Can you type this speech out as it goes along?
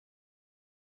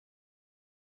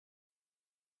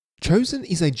Chosen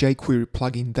is a jQuery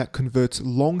plugin that converts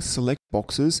long select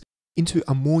boxes into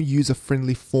a more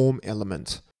user-friendly form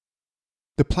element.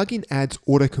 The plugin adds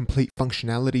autocomplete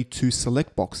functionality to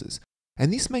select boxes,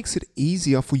 and this makes it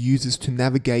easier for users to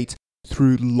navigate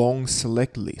through long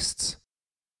select lists.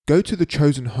 Go to the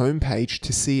Chosen homepage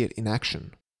to see it in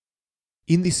action.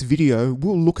 In this video,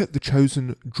 we'll look at the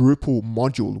Chosen Drupal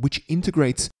module, which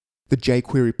integrates the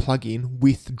jQuery plugin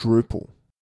with Drupal.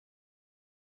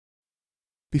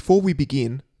 Before we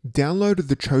begin, download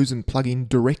the Chosen plugin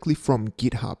directly from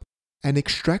GitHub and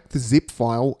extract the zip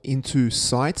file into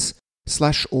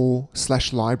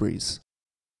sites/all/libraries.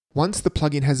 Once the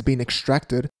plugin has been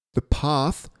extracted, the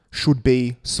path should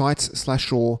be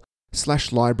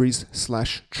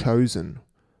sites/all/libraries/chosen.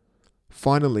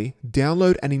 Finally,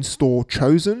 download and install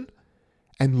Chosen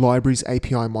and Libraries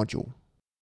API module.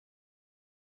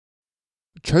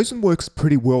 Chosen works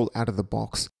pretty well out of the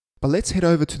box, but let's head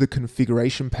over to the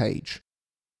configuration page.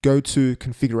 Go to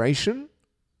Configuration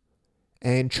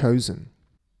and Chosen.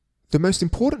 The most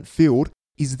important field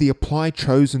is the Apply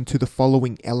Chosen to the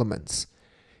following elements.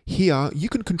 Here, you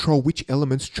can control which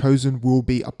elements Chosen will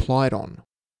be applied on.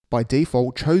 By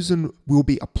default, Chosen will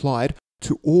be applied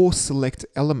to all select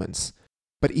elements,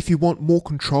 but if you want more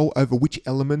control over which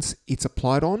elements it's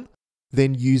applied on,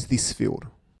 then use this field.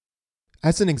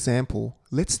 As an example,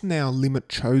 let's now limit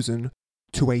Chosen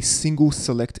to a single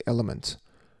select element.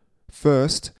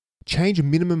 First, change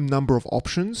minimum number of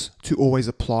options to always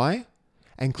apply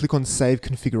and click on Save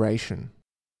Configuration.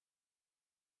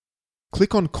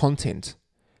 Click on Content,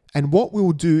 and what we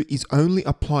will do is only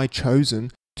apply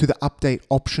Chosen to the Update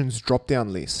Options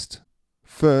drop-down list.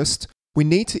 First, we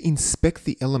need to inspect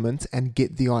the element and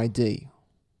get the ID.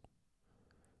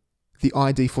 The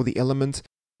ID for the element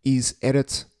is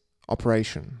Edit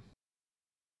Operation.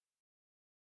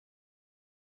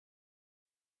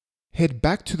 Head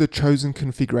back to the Chosen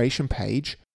configuration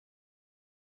page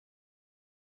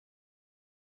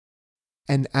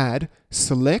and add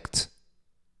select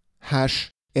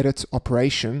 #edit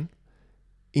operation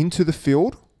into the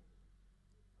field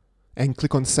and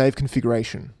click on Save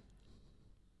Configuration.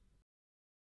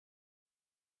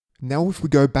 Now if we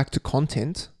go back to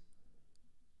Content,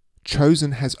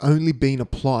 Chosen has only been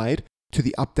applied to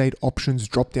the Update Options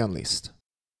drop-down list.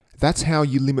 That's how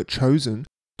you limit Chosen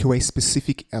to a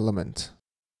specific element.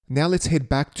 Now let's head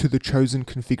back to the Chosen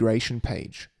configuration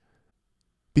page.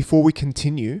 Before we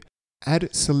continue, add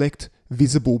Select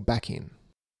Visible back in.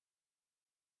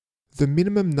 The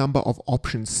minimum number of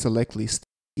options select list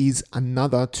is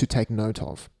another to take note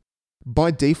of.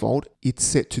 By default, it's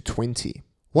set to 20.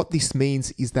 What this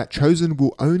means is that Chosen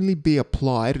will only be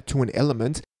applied to an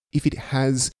element if it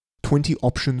has 20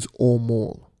 options or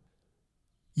more.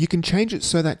 You can change it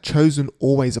so that Chosen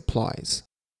always applies,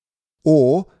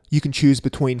 or you can choose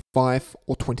between 5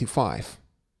 or 25.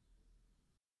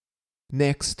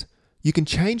 Next, you can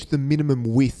change the minimum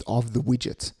width of the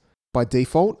widget. By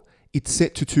default, it's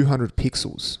set to 200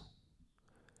 pixels.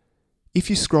 If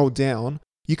you scroll down,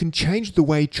 you can change the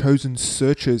way Chosen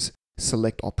searches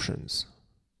select options.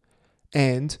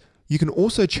 And you can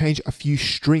also change a few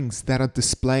strings that are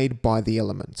displayed by the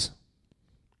element.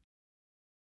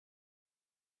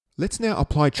 Let's now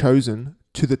apply Chosen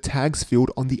to the tags field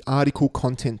on the article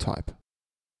content type.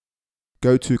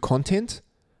 Go to Content,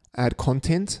 add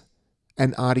Content,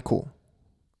 and Article.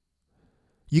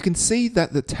 You can see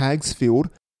that the tags field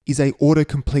is a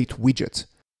autocomplete widget.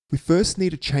 We first need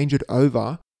to change it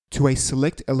over to a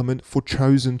select element for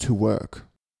Chosen to work.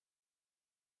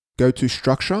 Go to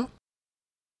Structure,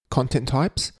 Content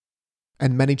Types,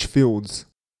 and Manage Fields,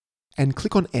 and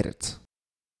click on Edit.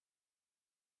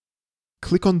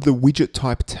 Click on the Widget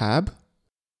Type tab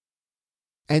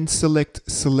and select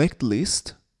Select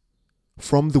List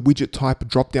from the Widget Type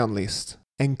drop-down list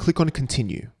and click on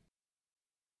Continue.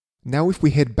 Now if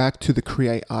we head back to the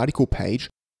Create Article page,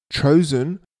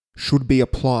 Chosen should be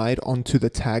applied onto the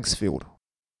Tags field.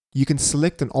 You can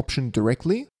select an option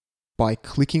directly by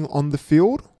clicking on the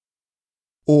field,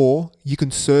 or you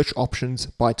can search options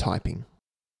by typing.